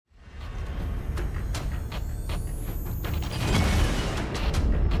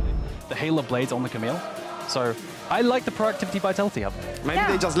hail of blades on the Camille. So I like the proactivity Vitality up. Maybe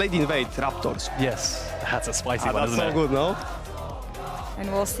they just late invade Raptors. Yes, that's a spicy one, isn't it? That's so good, no?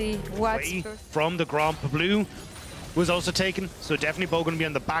 And we'll see what... From the Grand Blue was also taken, so definitely Bo going to be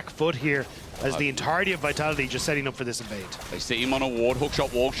on the back foot here as the entirety of Vitality just setting up for this invade. They see him on a ward, hook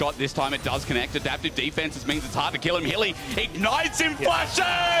shot, walk shot. This time it does connect. Adaptive defenses means it's hard to kill him. Hilly ignites him, flashes!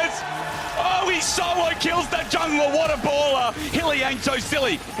 Oh, he solo kills that jungler. What a baller. Hilly ain't so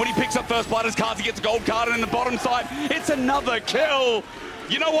silly. When he picks up first blood as Carzzy gets a gold card, and in the bottom side, it's another kill.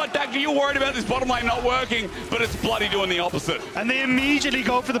 You know what, Dagda, you're worried about this bottom lane not working, but it's bloody doing the opposite. And they immediately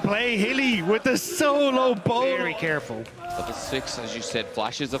go for the play. Hilly with the solo bow. Very careful. Level 6, as you said,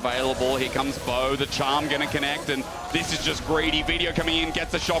 flash is available. Here comes Bo, the charm gonna connect, and this is just greedy. Vetheo coming in,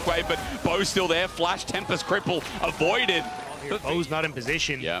 gets the shockwave, but Bo's still there. Flash, Tempest, cripple, avoided. Bo's not in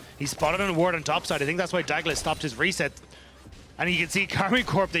position. Yeah. He's spotted on a ward on top side. I think that's why Daglas stopped his reset. And you can see Karmine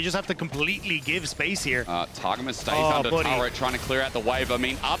Corp, they just have to completely give space here. Targamas stays under turret, trying to clear out the wave. I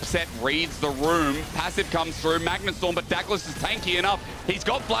mean, Upset reads the room. Passive comes through, Magnet Storm, but Daglas is tanky enough. He's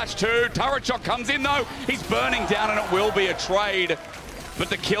got flash too. Turret shot comes in though. He's burning down and it will be a trade.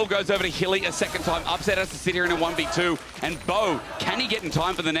 But the kill goes over to Hilly a second time. Upset has to sit here in a 1v2. And Bo, can he get in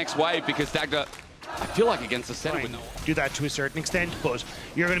time for the next wave? Because Dagda, I feel like against the Senna with no... Do that to a certain extent, but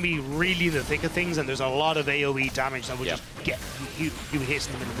you're going to be really in the thick of things, and there's a lot of AoE damage that will just get you hit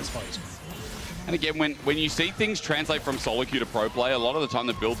in the middle of this fight. And again, when you see things translate from solo queue to pro play, a lot of the time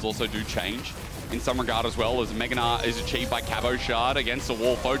the builds also do change in some regard as well, as Gnar is achieved by Cabochard against the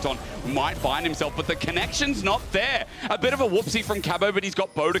wall. Photon might find himself, but the connection's not there. A bit of a whoopsie from Cabo, but he's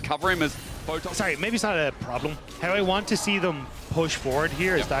got Bo to cover him as Photon... Sorry, maybe it's not a problem. How I want to see them push forward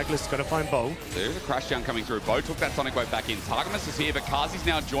here is Daglas is going to find Bo. There's a crash down coming through. Bo took that Sonic Wave back in. Targamas is here, but Carzzy's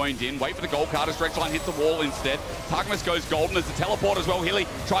now joined in. Wait for the gold card. A stretch line hits the wall instead. Targamas goes golden as the teleport as well. Hilly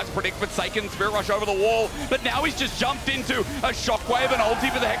tries to predict, but Saken Spirit Rush over the wall. But now he's just jumped into a shockwave and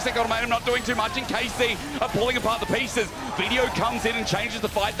ulti for the Hextech Automatum, not doing too much. And KC are pulling apart the pieces. Vetheo comes in and changes the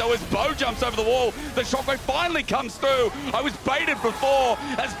fight though as Bo jumps over the wall. The shockwave finally comes through. I was baited before,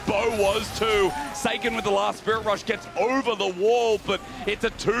 as Bo was too. Saken with the last Spirit Rush gets over the wall, but it's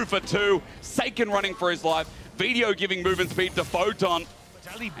a 2 for 2. Saken running for his life. Vetheo giving movement speed to Photon.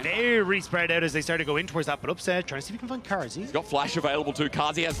 Very spread out as they start to go in towards that, but Upset trying to see if he can find Carzzy. He's got flash available too.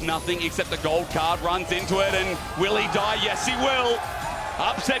 Carzzy has nothing except the gold card, runs into it, and will he die? Yes, he will.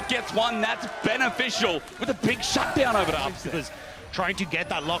 Upset gets one, that's beneficial, with a big shutdown over to Upset. Because trying to get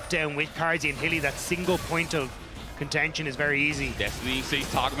that lockdown with Carzzy and Hilly, that single point of contention is very easy. Destiny sees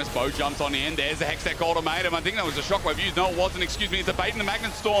Targamas, Bo jumps on the end. There's a Hextech Automatum. I think that was a shockwave used. No, it wasn't. Excuse me. It's a bait in the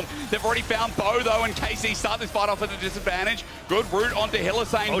Magnet Storm. They've already found Bo, though, and KC start this fight off at a disadvantage. Good route onto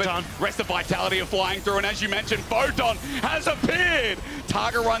Hylissang, but rest of Vitality are flying through. And as you mentioned, Photon has appeared.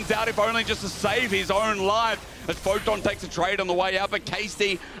 Targa runs out, if only just to save his own life, as Photon takes a trade on the way out, but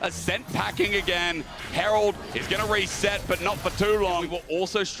KC are sent packing again. Herald is going to reset, but not for too long. We're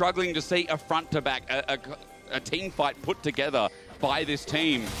also struggling to see a front-to-back, a team fight put together by this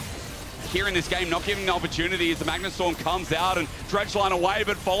team. Here in this game, not giving the opportunity as the Magnet Storm comes out and Dredge line away,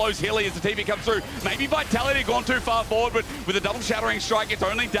 but follows Hilly as the TP comes through. Maybe Vitality have gone too far forward, but with a double shattering strike, it's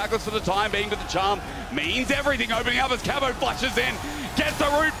only Daglas for the time being, but the charm means everything opening up as Cabo flashes in, gets the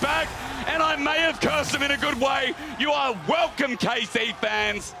route back, and I may have cursed him in a good way. You are welcome, KC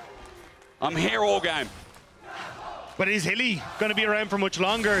fans. I'm here all game. But is Hilly going to be around for much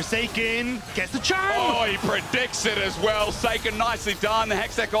longer? Saken gets the charm. Oh, he predicts it as well. Saken nicely done. The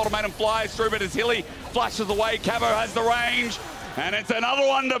Hextech Automatum flies through, but as Hilly flashes away, Cabo has the range. And it's another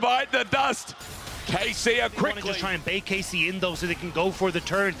one to bite the dust. KC are quickly. They want to just try and bait KC in, though, so they can go for the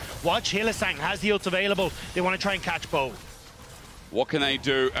turn. Watch Hylissang has the ults available. They want to try and catch Bo. What can they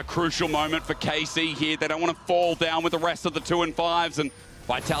do? A crucial moment for KC here. They don't want to fall down with the rest of the 2 and 5s. And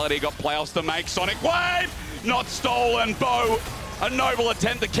Vitality got playoffs to make. Sonic Wave! Not stolen. Bo, a noble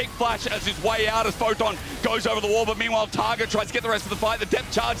attempt to kick flash as his way out as Photon goes over the wall, but meanwhile Targa tries to get the rest of the fight. The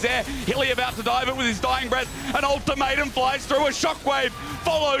depth charge there. Hilly about to die, but with his dying breath, an ultimatum flies through. A shockwave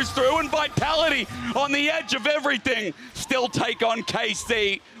follows through, and Vitality on the edge of everything still take on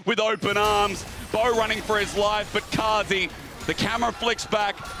KC with open arms. Bo running for his life, but Carzzy, the camera flicks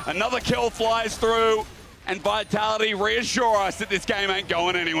back. Another kill flies through. And Vitality reassure us that this game ain't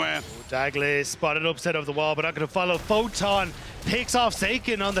going anywhere. Daglas spotted Upset of the wall, but not going to follow. Photon picks off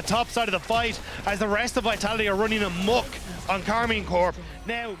Saken on the top side of the fight as the rest of Vitality are running amok on Karmine Corp.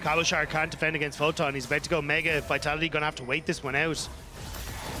 Now, Cabochard can't defend against Photon. He's about to go Mega. Vitality going to have to wait this one out.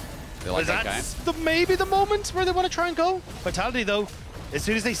 Like that's maybe the moment where they want to try and go. Vitality, though, as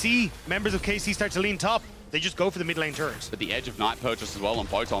soon as they see members of KC start to lean top, They just go for the mid lane turret. But the edge of Night Purchase as well on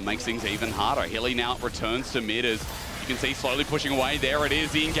Photon makes things even harder. Hilly now returns to mid as you can see slowly pushing away. There it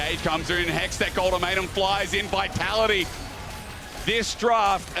is. The engage comes through. Hextech Ultimatum flies in. Vitality. This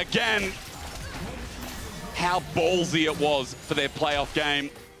draft, again, how ballsy it was for their playoff game.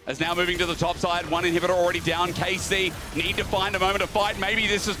 As now moving to the top side, one inhibitor already down. KC need to find a moment to fight. Maybe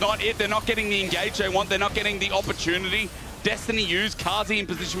this is not it. They're not getting the engage they want. They're not getting the opportunity. Destiny used, Carzzy in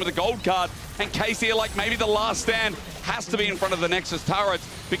position with a gold card, and KC are like, maybe the last stand has to be in front of the Nexus turrets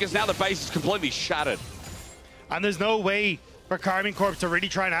because now the base is completely shattered. And there's no way for Karmine Corp to really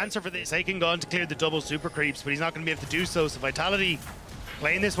try and answer for this. Saken gone to clear the double super creeps, but he's not going to be able to do so. So Vitality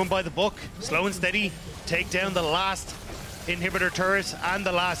playing this one by the book, slow and steady, take down the last inhibitor turret and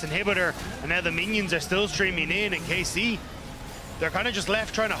the last inhibitor, and now the minions are still streaming in, and KC, they're kind of just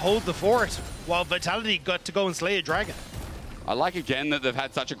left trying to hold the fort while Vitality got to go and slay a dragon. I like again that they've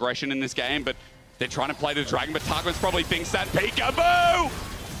had such aggression in this game, but they're trying to play the dragon, but Targamas probably thinks that peekaboo!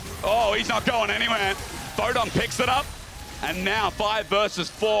 Oh, he's not going anywhere. Photon picks it up, and now 5 versus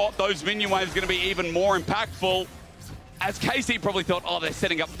 4. Those minion waves are going to be even more impactful. As KC probably thought, oh, they're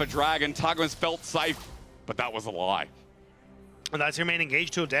setting up for dragon. Targamas felt safe, but that was a lie. And that's your main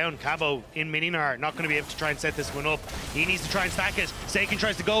engage tool down. Cabo in Gnar not going to be able to try and set this one up. He needs to try and stack it. Saken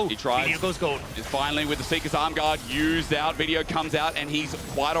tries to go. He tries. Vetheo goes gold. Is finally with the Seeker's Arm Guard used out. Vetheo comes out and he's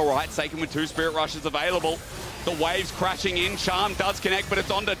quite all right. Saken with 2 Spirit Rushes available. The waves crashing in. Charm does connect, but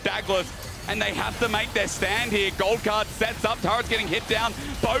it's onto Daglas. And they have to make their stand here. Gold card sets up. Turret's getting hit down.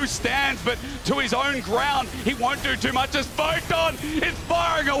 Bo stands, but to his own ground. He won't do too much as Photon is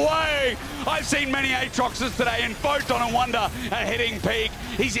firing away. I've seen many AATROXs today, and Photon and Wonder are hitting peak.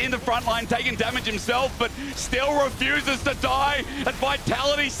 He's in the front line taking damage himself, but still refuses to die. And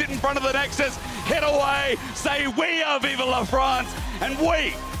Vitality sit in front of the Nexus, hit away, say we are Vive la France, and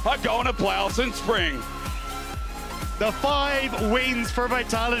we are going to playoffs in spring. The 5 wins for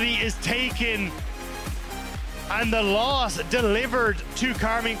Vitality is taken, and the loss delivered to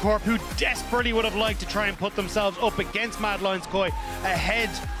Karmine Corp, who desperately would have liked to try and put themselves up against Mad Lions Koi ahead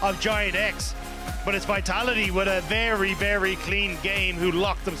of Giant X. But it's Vitality with a very, very clean game who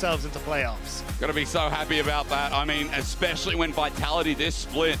locked themselves into playoffs. Gotta be so happy about that. I mean, especially when Vitality this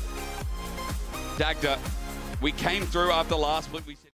split. Dagda, we came through after last split.